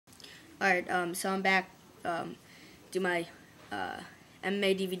Alright, so I'm back, do my MMA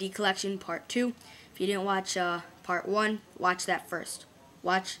DVD collection, part 2. If you didn't watch part 1, watch that first.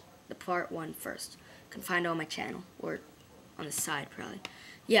 Watch the part 1 first. You can find it on my channel, or on the side, probably.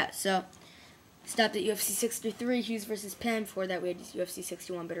 Yeah, so, stopped at UFC 63, Hughes versus Penn. Before that, we had UFC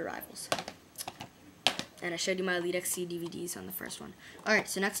 61, Bitter Rivals. And I showed you my EliteXC DVDs on the first one. Alright,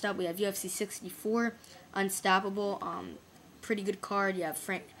 so next up, we have UFC 64, Unstoppable. Pretty good card. You have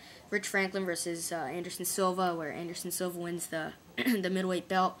Rich Franklin versus Anderson Silva, where Anderson Silva wins the the middleweight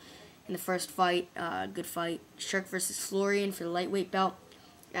belt in the first fight. Good fight. Shirk versus Florian for the lightweight belt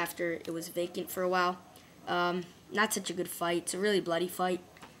after it was vacant for a while. Not such a good fight. It's a really bloody fight.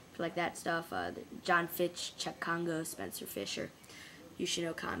 If you like that stuff. John Fitch, Czech Congo, Spencer Fisher,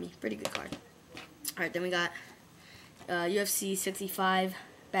 Yushin Okami. Pretty good card. Alright, then we got UFC 65,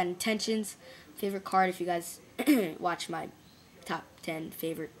 Bad Intentions. Favorite card if you guys watch my top 10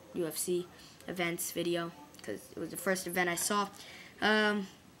 favorite UFC events video, because it was the first event I saw.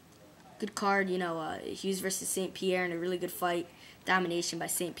 Good card, you know, Hughes versus St. Pierre in a really good fight. Domination by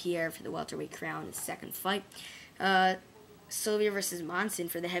St. Pierre for the welterweight crown in his second fight. Sylvia versus Monson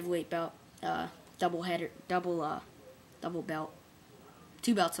for the heavyweight belt. Double belt.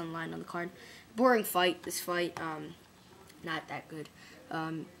 2 belts on the line on the card. Boring fight, this fight. Not that good.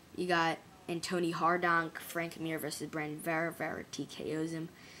 You got Antoni Hardonk, Frank Mir versus Brandon Vera. Vera TKOs him.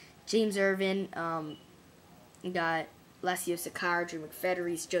 James Irvin. You got Alessio Sakara, Drew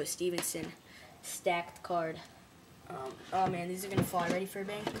McFedery, Joe Stevenson. Stacked card. Oh man, these are gonna fly. Ready for a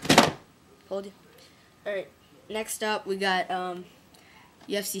bang? Hold it. Alright, next up we got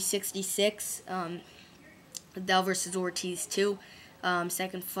UFC 66. Liddell versus Ortiz 2.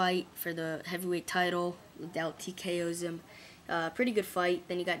 Second fight for the heavyweight title. Liddell TKOs him. Pretty good fight.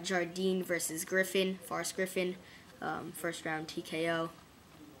 Then you got Jardine versus Griffin. Forrest Griffin. First round TKO.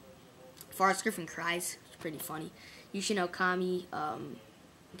 Forrest Griffin cries. It's pretty funny. Yushin Okami.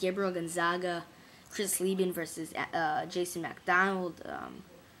 Gabriel Gonzaga. Chris Lieben versus Jason McDonald. I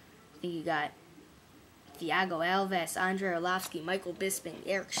think you got Thiago Alves, Andre Arlovsky, Michael Bisping,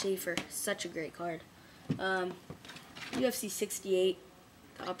 Eric Schaefer. Such a great card. UFC 68,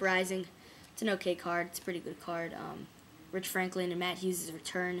 The Uprising. It's an okay card. It's a pretty good card. Rich Franklin and Matt Hughes'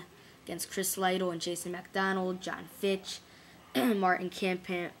 return against Chris Lytle and Jason McDonald, John Fitch, Martin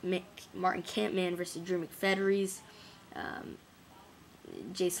Campman versus Drew McFedery,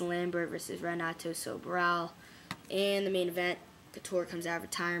 Jason Lambert versus Renato Sobral, and the main event, Couture comes out of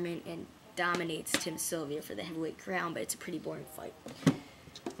retirement and dominates Tim Sylvia for the heavyweight crown, but it's a pretty boring fight.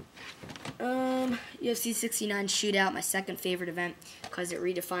 UFC 69 Shootout, my second favorite event because it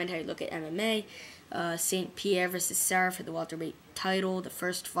redefined how you look at MMA. St. Pierre versus Sarah for the welterweight title. The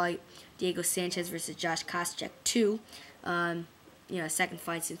first fight, Diego Sanchez versus Josh Koscheck 2. You know, second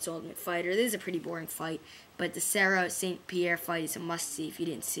fight since Ultimate Fighter. This is a pretty boring fight, but the Sarah St. Pierre fight is a must-see. If you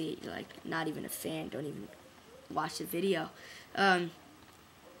didn't see it, you're like not even a fan. Don't even watch the video.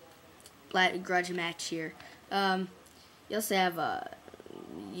 Grudge match here. You also have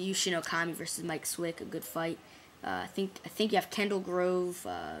Yushin Okami versus Mike Swick, a good fight. I think you have Kendall Grove,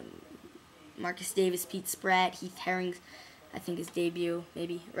 Marcus Davis, Pete Spratt, Heath Herring. I think his debut,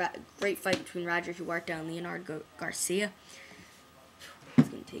 maybe. Great fight between Roger Huerta and Leonardo Garcia. It's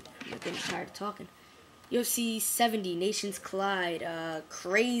gonna take. I'm getting tired of talking. UFC 70 Nations Collide.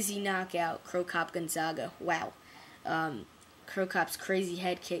 Crazy knockout. Crow Cop Gonzaga. Wow. Crow Cop's crazy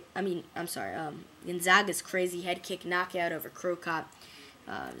head kick. Gonzaga's crazy head kick knockout over Crow Cop.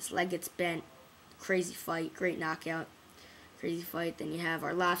 His leg gets bent. Crazy fight. Great knockout. Crazy fight. Then you have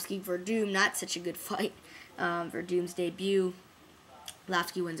Arlovsky Verdum. Not such a good fight. Verdum's debut.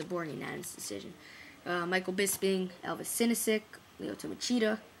 Arlovsky wins a boring unanimous decision. Michael Bisping, Elvis Sinisic, Lyoto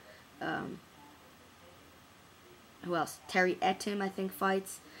Machida. Who else? Terry Etim, I think,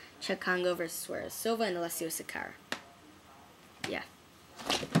 fights. Czech Congo versus Suarez Silva and Alessio Sakara. Yeah.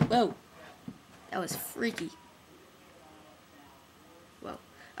 Whoa. That was freaky. Whoa.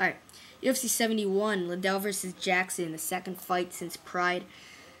 Alright. UFC 71, Liddell versus Jackson, the second fight since Pride.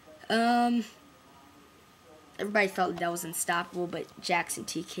 Everybody felt Liddell was unstoppable, but Jackson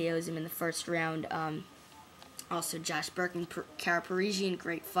TKOs him in the first round. Also, Josh Burke and Kara Parisian,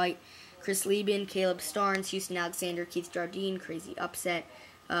 great fight. Chris Lieben, Caleb Starnes, Houston Alexander, Keith Jardine, crazy upset.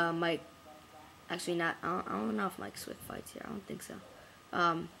 Mike, actually not, I don't know if Mike Swift fights here, I don't think so.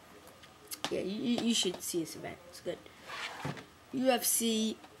 Yeah, you should see this event, it's good.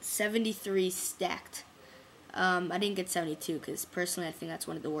 UFC 73 stacked. I didn't get 72 because personally I think that's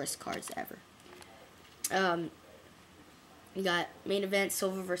one of the worst cards ever. You got main event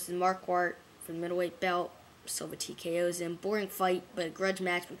Silva versus Marquardt for the middleweight belt. Silva TKOs him. Boring fight, but a grudge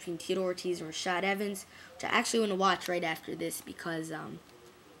match between Tito Ortiz and Rashad Evans, which I actually want to watch right after this because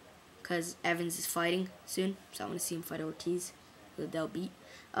Evans is fighting soon, so I want to see him fight Ortiz, who they'll beat.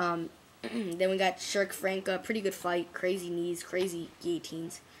 Then we got Shirk Franca, pretty good fight, crazy knees, crazy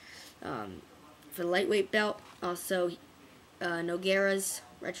guillotines. For the lightweight belt, also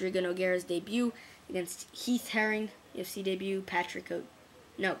Rodrigo Nogueira's debut against Heath Herring, UFC debut,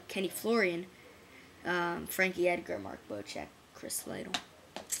 Kenny Florian, Frankie Edgar, Mark Bocek, Chris Lytle.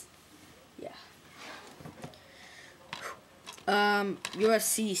 Yeah.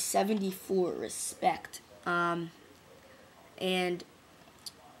 UFC 74, respect. I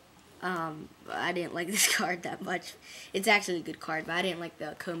didn't like this card that much. It's actually a good card, but I didn't like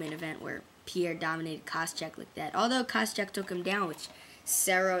the co-main event where Pierre dominated Koscheck like that. Although Koscheck took him down, which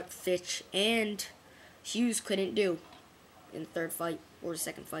Sarah, Fitch, and Hughes couldn't do in the third fight or the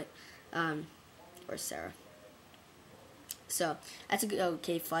second fight, or Sarah. So that's a good,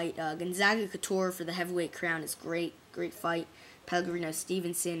 okay fight. Gonzaga Couture for the heavyweight crown is great fight. Pellegrino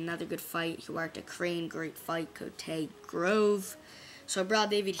Stevenson, another good fight. Huerta Crane, great fight. Cote Grove. Sobral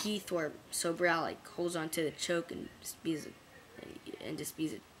David Heath, where Sobral like holds on to the choke and just bees an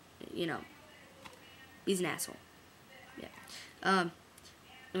asshole. Yeah. And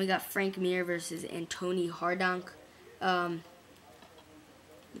we got Frank Mir versus Antoni Hardonk.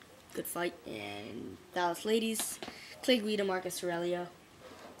 Good fight. And Dallas Ladies, Clay Guida, Marcus Aurelio.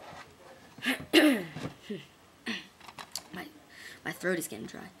 My throat is getting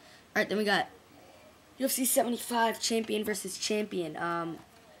dry. Alright, then we got UFC 75, champion versus champion.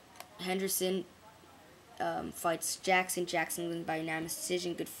 Henderson fights Jackson. Jackson wins by unanimous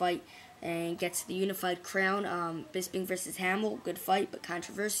decision. Good fight. And gets the unified crown. Bisping versus Hamill. Good fight, but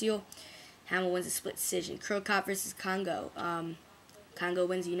controversial. Hamill wins a split decision. Krokop versus Congo. Congo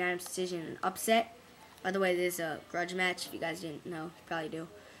wins a unanimous decision and an upset. By the way, there's a grudge match. If you guys didn't know, you probably do.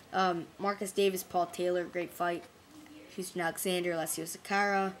 Marcus Davis, Paul Taylor. Great fight. Houston Alexander, Alessio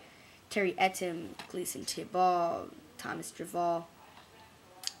Sakara. Terry Etim, Gleason Tibal, Thomas Draval,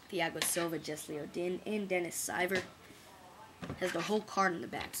 Thiago Silva, Jesse Odin, and Dennis Siver. Has the whole card in the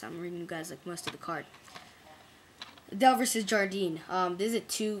back, so I'm reading you guys like most of the card. Adele versus Jardine. This is a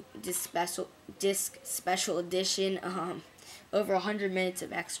 2-disc special edition. Over 100 minutes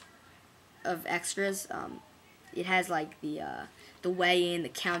of extras. It has like the weigh-in, the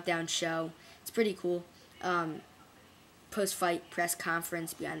countdown show. It's pretty cool. Post-fight press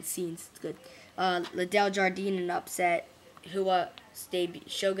conference, behind the scenes. It's good. Liddell Jardine in an upset.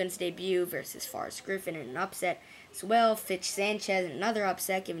 Shogun's debut versus Forrest Griffin in an upset as well. Fitch Sanchez in another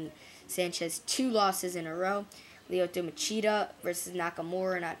upset, giving Sanchez 2 losses in a row. Lyoto Machida versus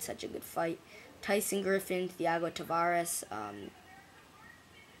Nakamura, not such a good fight. Tyson Griffin, Thiago Tavares.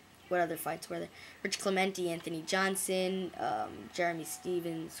 What other fights were there? Rich Clemente, Anthony Johnson, Jeremy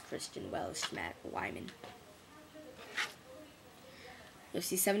Stevens, Christian Welsh, Matt Wyman.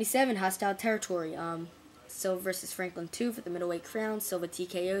 UFC 77, Hostile Territory. Silva versus Franklin 2 for the middleweight crown. Silva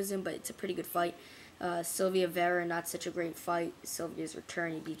TKOs him, but it's a pretty good fight. Sylvia Vera, not such a great fight. Sylvia's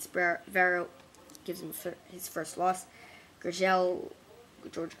return, he beats Vera, gives him his first loss. George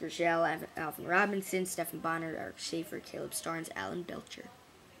Gurgel, Alvin Robinson, Stephen Bonner, Eric Schaefer, Caleb Starnes, Alan Belcher.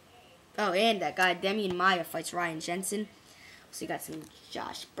 Oh, and that guy, Demian Maia, fights Ryan Jensen. So you got some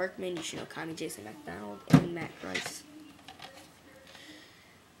Josh Berkman, Yushinokami, Jason McDonald, and Matt Rice.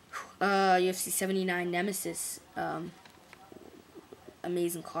 UFC 79 Nemesis,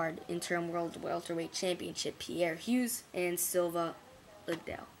 amazing card. Interim World Welterweight Championship, Pierre Hughes and Silva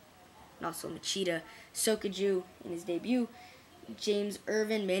Liddell. And also Machida Sokaju in his debut. James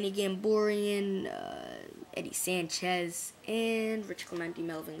Irvin, Manny Gamborian, Eddie Sanchez, and Rich Clemente,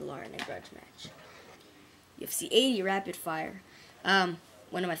 Melvin Gallar in a grudge match. UFC 80 Rapid Fire. One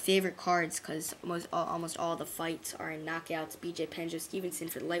of my favorite cards because almost all the fights are in knockouts. BJ Penjo Stevenson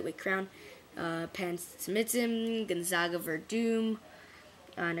for the lightweight crown. Penn submits him. Gonzaga Verdum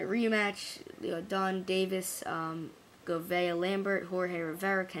in a rematch. Leo Don Davis, Govea Lambert, Jorge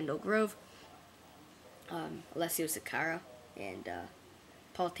Rivera, Kendall Grove, Alessio Sakara, and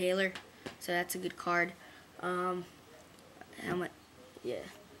Paul Taylor. So that's a good card. How much? Yeah.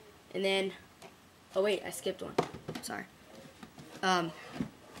 And then, oh wait, I skipped one. Sorry.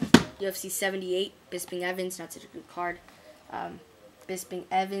 UFC 78, Bisping Evans, not such a good card. Bisping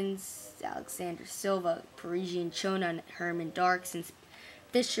Evans, Alexander Silva, Parisian Chona, Herman Darkson,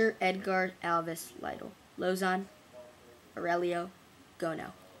 Fisher, Edgar, Alves, Lytle, Lozon, Aurelio,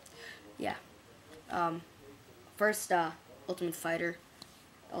 Gono. Yeah. First, Ultimate Fighter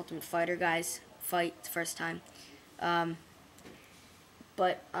guys, fight, it's the first time. But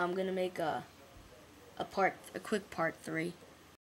I'm gonna make a a quick part 3.